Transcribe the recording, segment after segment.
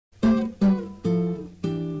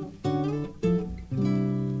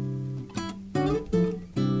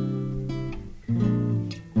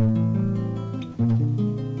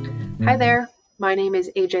Hi there, my name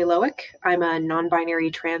is AJ Lowik. I'm a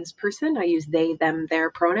non-binary trans person. I use they, them,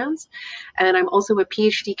 their pronouns. And I'm also a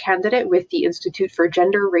PhD candidate with the Institute for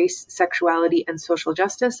Gender, Race, Sexuality, and Social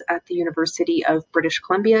Justice at the University of British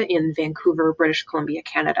Columbia in Vancouver, British Columbia,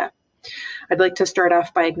 Canada. I'd like to start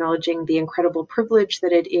off by acknowledging the incredible privilege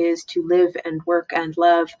that it is to live and work and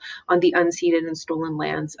love on the unceded and stolen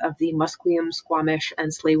lands of the Musqueam, Squamish,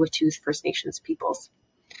 and Tsleil-Waututh First Nations peoples.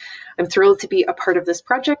 I'm thrilled to be a part of this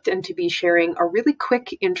project and to be sharing a really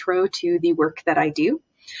quick intro to the work that I do.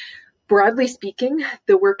 Broadly speaking,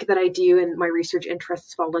 the work that I do and my research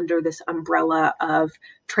interests fall under this umbrella of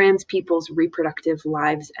trans people's reproductive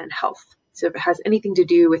lives and health. So if it has anything to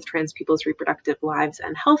do with trans people's reproductive lives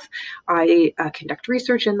and health, I conduct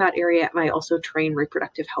research in that area, and I also train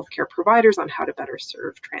reproductive healthcare providers on how to better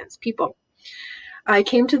serve trans people. I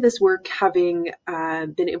came to this work having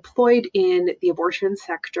been employed in the abortion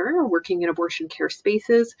sector, working in abortion care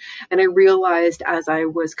spaces, and I realized as I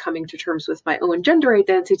was coming to terms with my own gender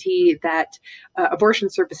identity that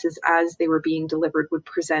abortion services as they were being delivered would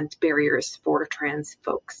present barriers for trans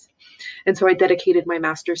folks. And so I dedicated my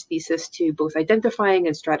master's thesis to both identifying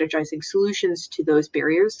and strategizing solutions to those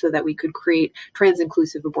barriers so that we could create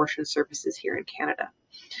trans-inclusive abortion services here in Canada.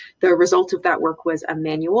 The result of that work was a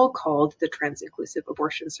manual called the Trans-Inclusive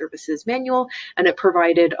Abortion Services Manual, and it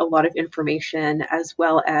provided a lot of information as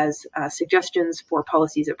well as suggestions for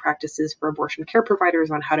policies and practices for abortion care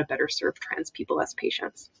providers on how to better serve trans people as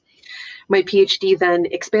patients. My PhD then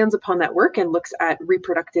expands upon that work and looks at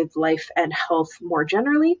reproductive life and health more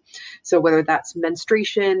generally. So whether that's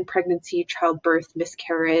menstruation, pregnancy, childbirth,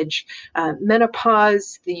 miscarriage,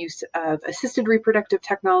 menopause, the use of assisted reproductive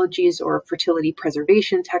technologies or fertility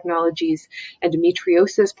preservation technologies,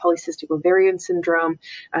 endometriosis, polycystic ovarian syndrome,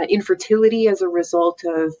 infertility as a result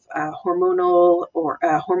of hormonal or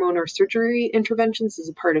hormone or surgery interventions as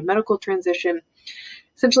a part of medical transition.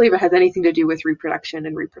 Essentially, if it has anything to do with reproduction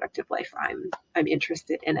and reproductive life, I'm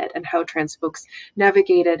interested in it and how trans folks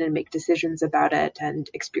navigate it and make decisions about it and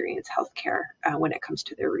experience healthcare when it comes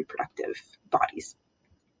to their reproductive bodies.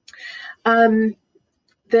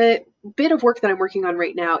 The bit of work that I'm working on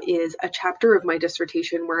right now is a chapter of my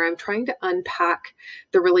dissertation where I'm trying to unpack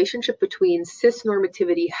the relationship between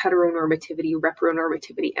cis-normativity, heteronormativity,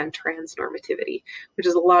 repronormativity, and transnormativity, which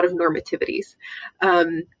is a lot of normativities.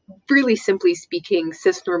 Really simply speaking,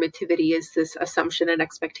 cis-normativity is this assumption and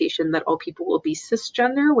expectation that all people will be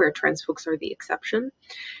cisgender, where trans folks are the exception.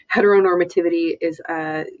 Heteronormativity is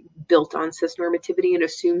built on cis-normativity and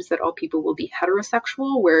assumes that all people will be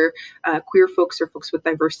heterosexual, where queer folks or folks with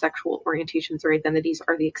diverse sexual orientations or identities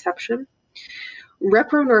are the exception.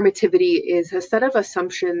 Repronormativity is a set of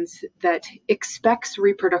assumptions that expects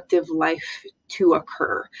reproductive life to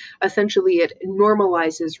occur. Essentially, it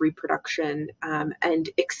normalizes reproduction and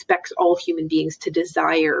expects all human beings to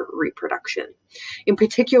desire reproduction. In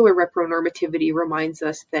particular, repronormativity reminds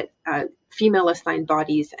us that female-assigned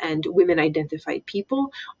bodies and women-identified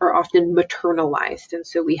people are often maternalized. And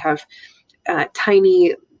so we have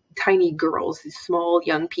tiny girls, these small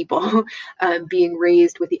young people being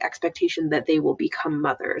raised with the expectation that they will become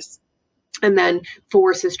mothers. And then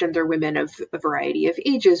for cisgender women of a variety of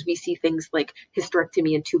ages, we see things like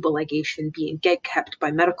hysterectomy and tubal ligation being gag-kept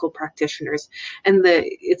by medical practitioners. And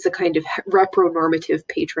it's a kind of repronormative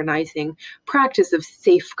patronizing practice of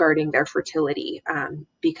safeguarding their fertility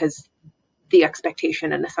because the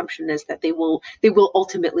expectation and assumption is that they will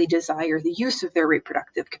ultimately desire the use of their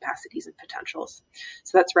reproductive capacities and potentials.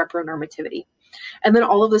 So that's repronormativity. And then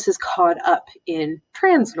all of this is caught up in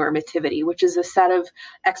transnormativity, which is a set of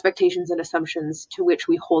expectations and assumptions to which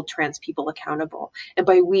we hold trans people accountable. And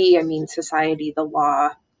by we, I mean society, the law,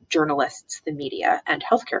 journalists, the media, and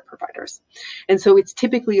healthcare providers. And so it's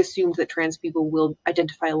typically assumed that trans people will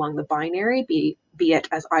identify along the binary, be it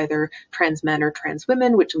as either trans men or trans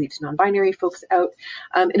women, which leaves non-binary folks out.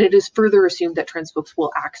 And it is further assumed that trans folks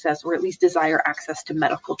will access, or at least desire access to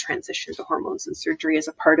medical transition to hormones and surgery as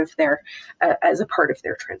a part of their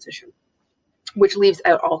transition, which leaves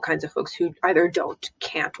out all kinds of folks who either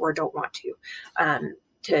can't, or don't want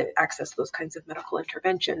to access those kinds of medical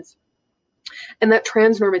interventions. And that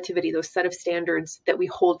transnormativity, those set of standards that we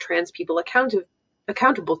hold trans people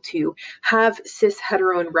accountable to, have cis,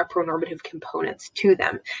 hetero, and repronormative components to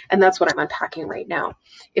them. And that's what I'm unpacking right now.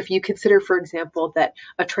 If you consider, for example, that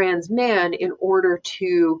a trans man, in order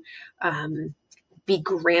to be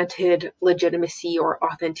granted legitimacy or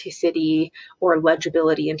authenticity or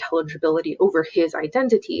legibility, intelligibility over his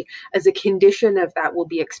identity, as a condition of that will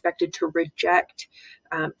be expected to reject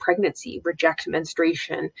pregnancy, reject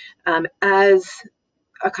menstruation as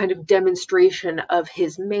a kind of demonstration of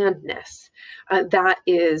his manness. That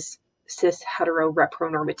is cis hetero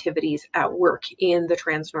repronormativities at work in the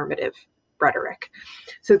transnormative rhetoric.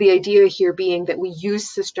 So the idea here being that we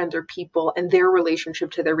use cisgender people and their relationship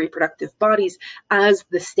to their reproductive bodies as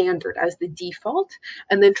the standard, as the default,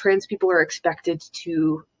 and then trans people are expected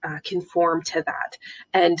to conform to that.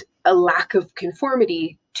 And a lack of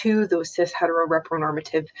conformity to those cis hetero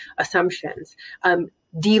repronormative assumptions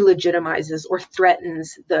delegitimizes or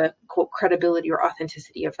threatens the quote credibility or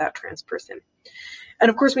authenticity of that trans person. And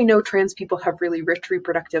of course, we know trans people have really rich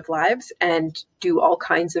reproductive lives and do all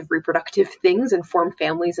kinds of reproductive things and form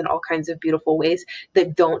families in all kinds of beautiful ways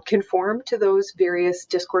that don't conform to those various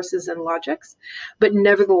discourses and logics. But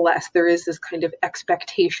nevertheless, there is this kind of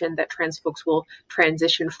expectation that trans folks will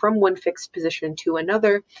transition from one fixed position to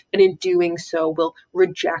another, and in doing so will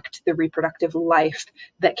reject the reproductive life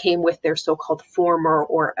that came with their so-called former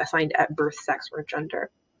or assigned at birth sex or gender.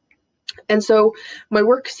 And so my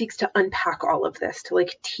work seeks to unpack all of this, to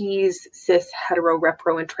like tease cis, hetero,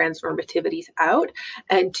 repro, and transnormativities out,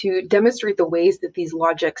 and to demonstrate the ways that these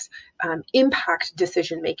logics impact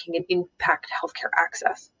decision-making and impact healthcare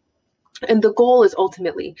access. And the goal is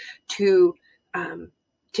ultimately to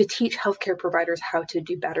teach healthcare providers how to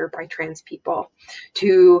do better by trans people,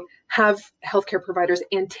 to have healthcare providers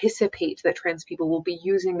anticipate that trans people will be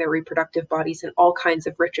using their reproductive bodies in all kinds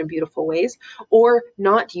of rich and beautiful ways, or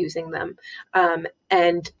not using them.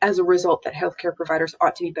 And as a result, that healthcare providers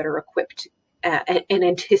ought to be better equipped and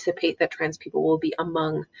anticipate that trans people will be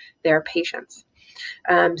among their patients.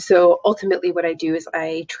 So ultimately what I do is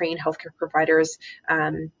I train healthcare providers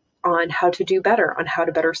on how to do better, on how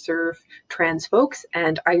to better serve trans folks.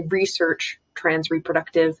 And I research trans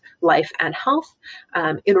reproductive life and health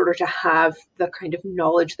in order to have the kind of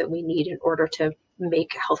knowledge that we need in order to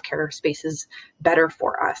make healthcare spaces better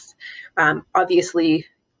for us. Obviously,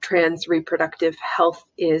 trans reproductive health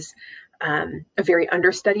is a very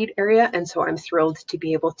understudied area, and so I'm thrilled to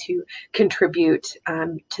be able to contribute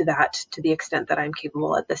to that to the extent that I'm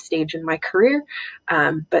capable at this stage in my career,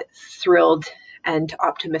 but thrilled and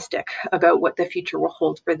optimistic about what the future will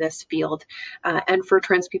hold for this field and for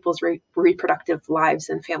trans people's reproductive lives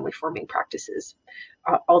and family forming practices.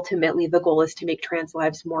 Ultimately, the goal is to make trans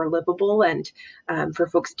lives more livable and for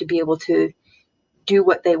folks to be able to do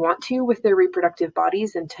what they want to with their reproductive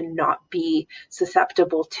bodies and to not be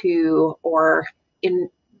susceptible to or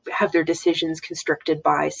have their decisions constricted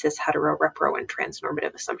by cis, hetero, repro, and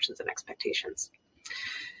transnormative assumptions and expectations.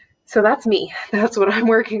 So that's me. That's what I'm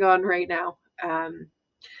working on right now.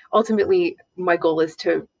 Ultimately, my goal is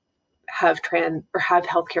to have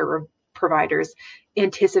healthcare providers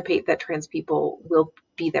anticipate that trans people will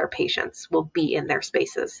be their patients, will be in their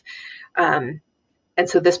spaces. And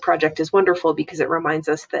so this project is wonderful because it reminds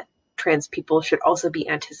us that trans people should also be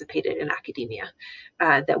anticipated in academia,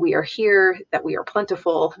 that we are here, that we are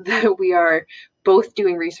plentiful, that we are both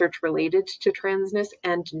doing research related to transness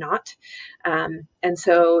and not. And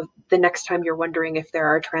so the next time you're wondering if there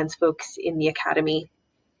are trans folks in the academy,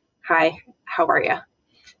 hi, how are you?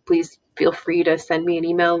 Please feel free to send me an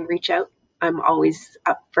email and reach out. I'm always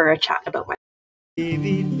up for a chat about my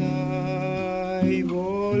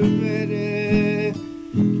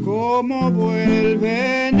como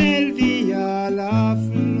vuelven